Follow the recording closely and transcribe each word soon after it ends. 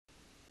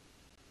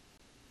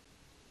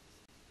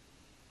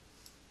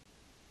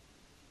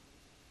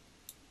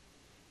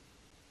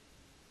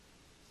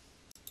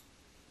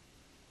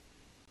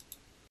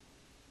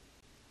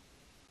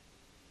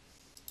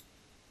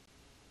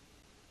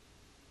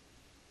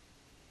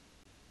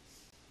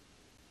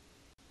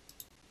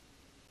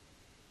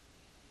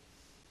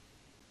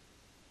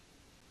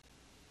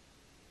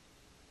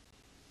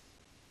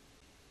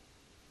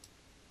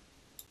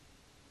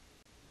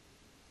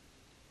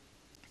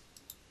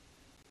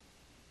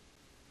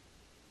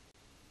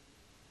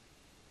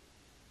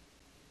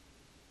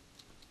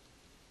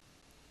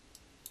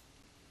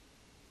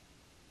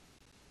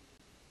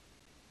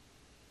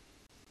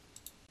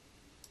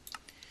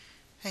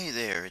Hey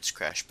there, it's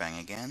Crashbang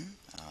again.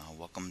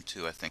 Welcome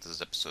to, I think this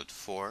is episode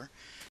 4.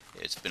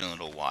 It's been a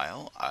little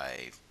while.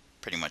 I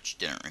pretty much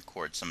didn't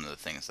record some of the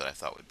things that I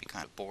thought would be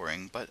kind of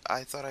boring, but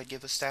I thought I'd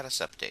give a status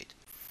update.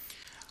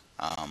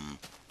 Um,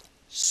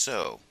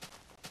 so,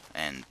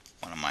 and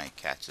one of my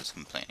cats is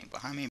complaining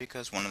behind me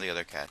because one of the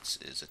other cats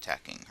is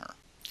attacking her.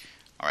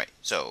 Alright,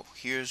 so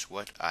here's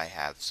what I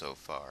have so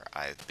far.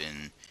 I've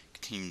been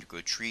continuing to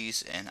grow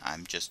trees, and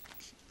I'm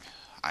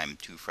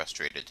too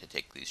frustrated to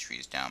take these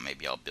trees down.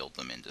 Maybe I'll build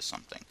them into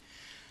something.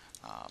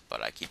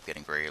 But I keep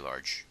getting very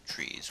large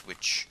trees,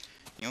 which,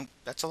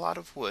 that's a lot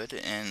of wood,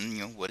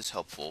 and, wood is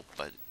helpful,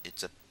 but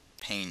it's a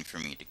pain for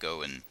me to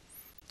go and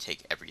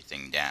take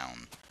everything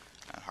down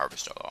and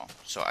harvest it all.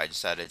 So I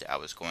decided I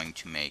was going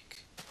to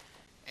make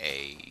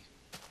a,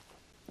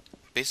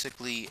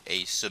 basically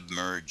a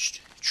submerged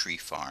tree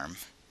farm.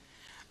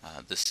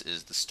 This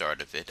is the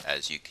start of it.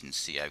 As you can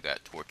see, I've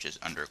got torches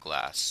under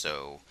glass,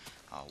 so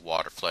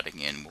water flooding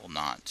in will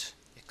not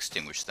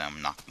extinguish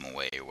them, knock them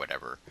away, or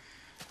whatever.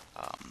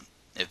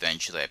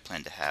 Eventually I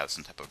plan to have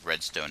some type of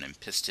redstone and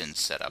piston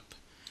set up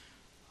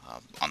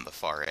on the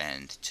far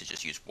end to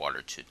just use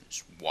water to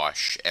just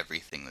wash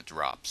everything that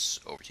drops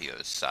over to the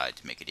other side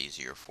to make it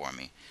easier for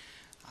me.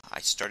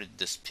 I started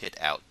this pit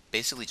out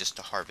basically just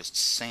to harvest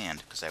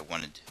sand because I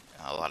wanted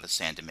a lot of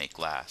sand to make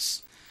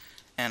glass,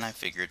 and I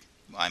figured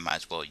I might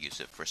as well use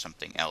it for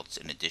something else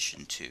in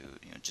addition to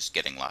just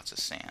getting lots of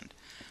sand.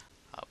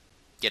 Uh,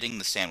 Getting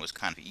the sand was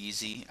kind of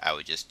easy. I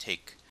would just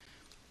take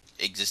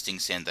existing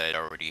sand that I'd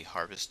already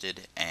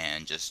harvested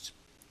and just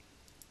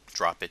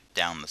drop it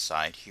down the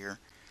side here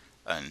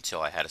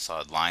until I had a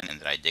solid line, and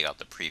then I dig out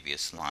the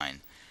previous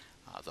line.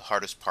 The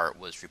hardest part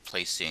was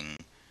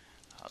replacing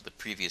the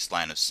previous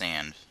line of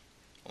sand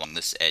along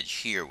this edge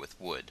here with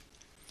wood,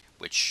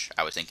 which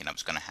I was thinking I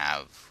was going to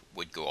have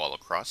wood go all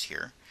across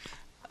here.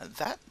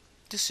 That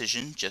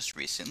decision just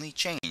recently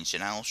changed,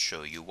 and I'll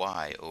show you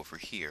why over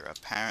here.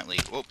 Apparently,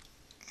 whoop,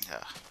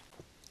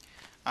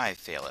 I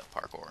fail at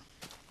parkour.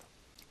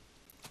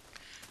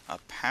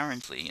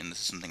 Apparently, and this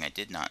is something I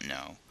did not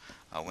know,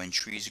 when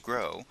trees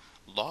grow,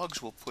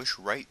 logs will push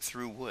right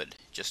through wood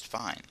just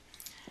fine.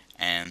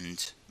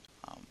 And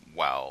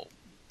while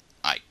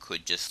I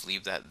could just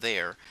leave that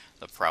there,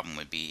 the problem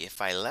would be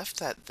if I left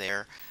that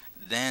there,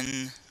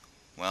 then,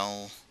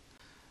 well,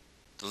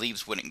 the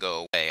leaves wouldn't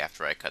go away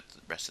after I cut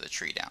the rest of the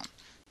tree down.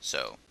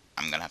 So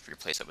I'm going to have to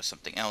replace it with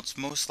something else.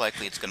 Most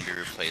likely it's going to be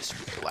replaced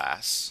with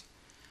glass,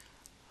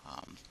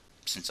 um,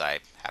 since I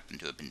happen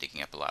to have been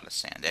digging up a lot of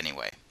sand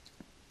anyway.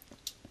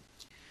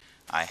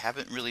 I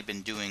haven't really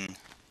been doing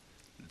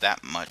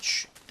that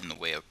much in the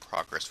way of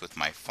progress with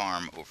my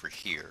farm over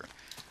here,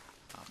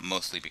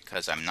 mostly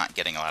because I'm not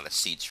getting a lot of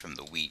seeds from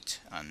the wheat,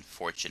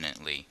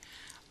 unfortunately.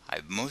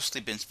 I've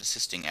mostly been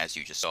subsisting, as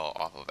you just saw,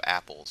 off of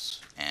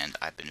apples, and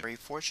I've been very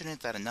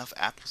fortunate that enough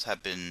apples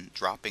have been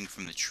dropping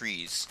from the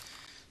trees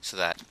so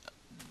that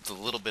the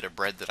little bit of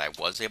bread that I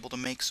was able to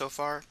make so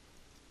far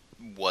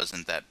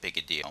wasn't that big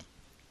a deal.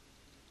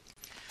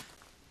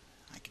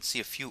 I can see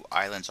a few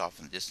islands off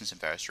in the distance in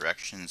various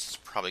directions. It's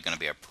probably going to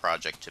be a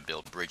project to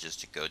build bridges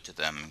to go to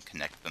them and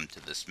connect them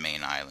to this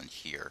main island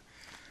here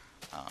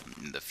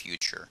in the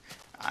future.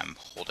 I'm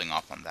holding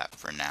off on that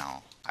for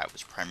now. I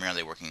was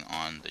primarily working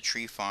on the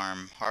tree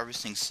farm,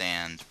 harvesting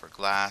sand for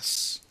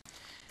glass,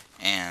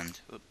 and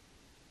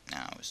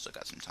now we still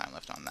got some time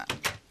left on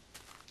that.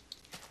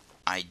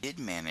 I did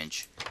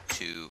manage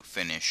to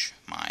finish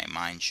my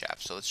mine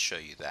shaft, so let's show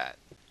you that.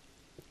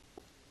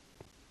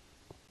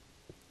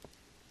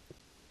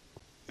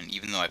 And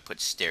even though I put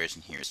stairs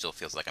in here, it still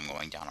feels like I'm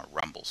going down a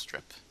rumble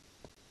strip.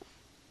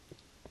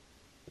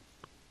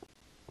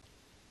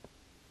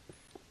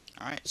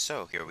 Alright,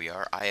 so here we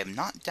are. I am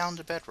not down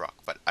to bedrock,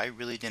 but I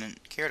really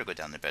didn't care to go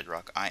down to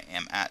bedrock. I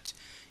am at,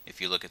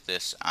 if you look at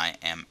this, I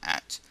am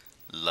at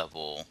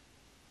level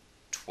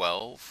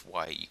 12,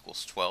 y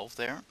equals 12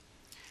 there.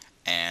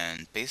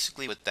 And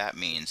basically what that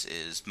means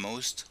is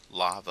most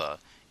lava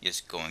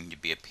is going to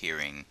be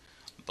appearing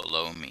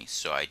below me,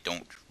 so I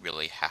don't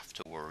really have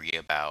to worry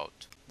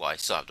about, well, I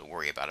still have to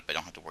worry about it, but I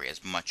don't have to worry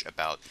as much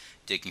about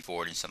digging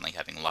forward and suddenly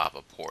having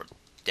lava pour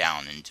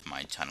down into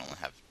my tunnel and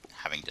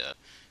having to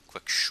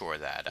quick shore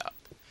that up.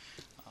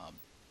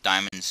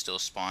 Diamonds still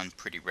spawn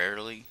pretty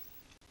rarely,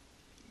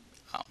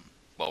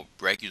 well,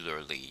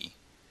 regularly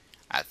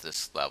at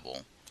this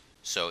level,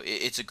 so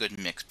it's a good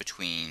mix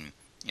between,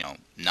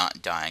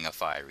 not dying a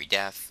fiery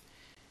death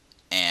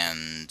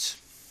and,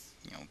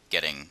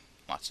 getting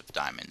lots of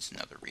diamonds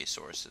and other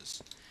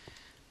resources.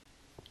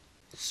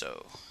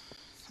 So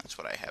that's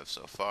what I have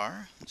so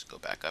far. Let's go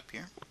back up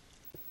here.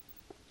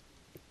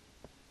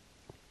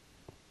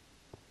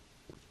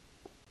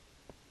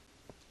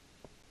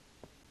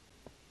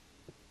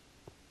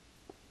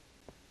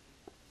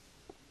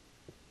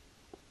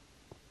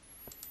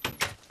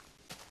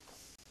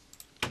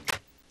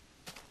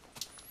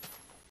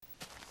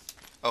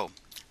 Oh,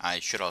 I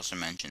should also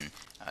mention,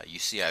 you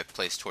see I've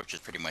placed torches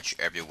pretty much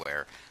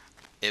everywhere.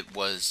 It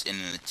was in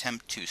an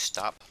attempt to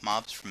stop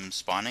mobs from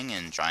spawning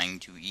and trying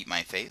to eat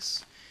my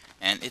face.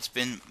 and it's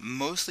been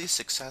mostly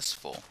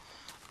successful.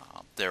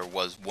 There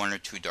was one or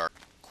two dark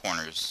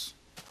corners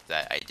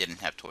that I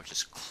didn't have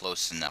torches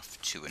close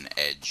enough to an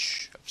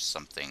edge of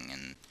something,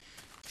 and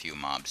a few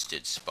mobs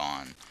did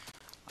spawn.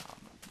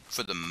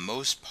 For the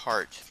most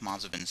part,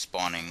 mobs have been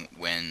spawning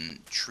when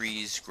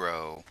trees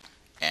grow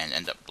and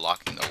end up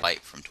blocking the light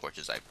from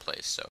torches I've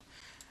placed. So,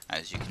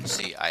 as you can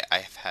see,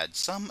 I've had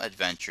some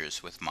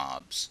adventures with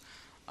mobs.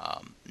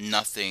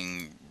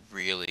 Nothing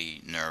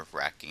really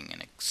nerve-wracking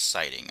and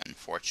exciting,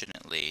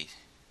 unfortunately.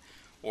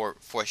 Or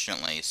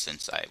fortunately,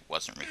 since I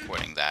wasn't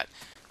recording that.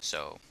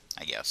 So,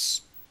 I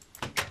guess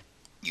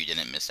you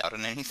didn't miss out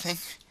on anything.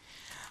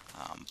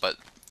 But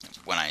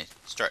when I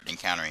start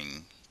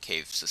encountering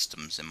cave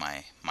systems in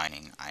my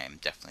mining, I am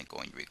definitely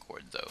going to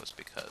record those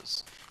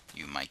because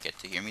you might get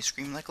to hear me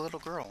scream like a little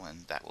girl,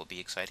 and that will be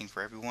exciting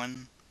for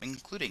everyone,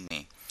 including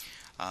me.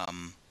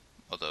 Um,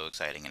 Although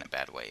exciting in a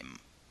bad way in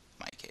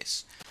my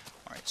case.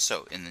 Alright,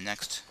 so in the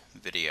next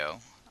video,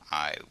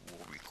 I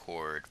will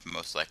record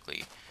most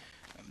likely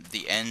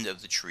the end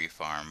of the tree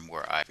farm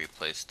where I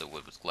replaced the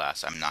wood with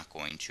glass. I'm not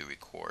going to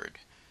record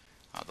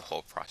the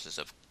whole process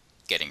of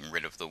getting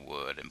rid of the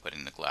wood and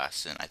putting the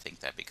glass in. I think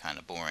that'd be kind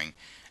of boring.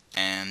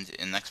 And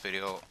in the next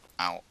video,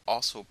 I'll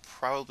also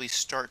probably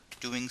start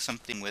doing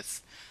something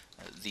with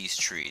these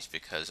trees,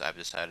 because I've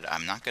decided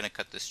I'm not going to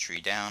cut this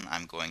tree down.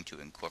 I'm going to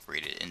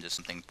incorporate it into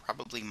something,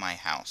 probably my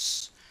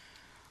house.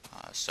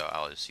 So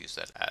I'll just use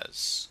that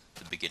as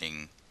the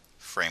beginning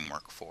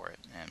framework for it,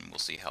 and we'll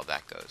see how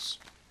that goes.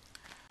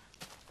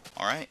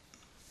 Alright,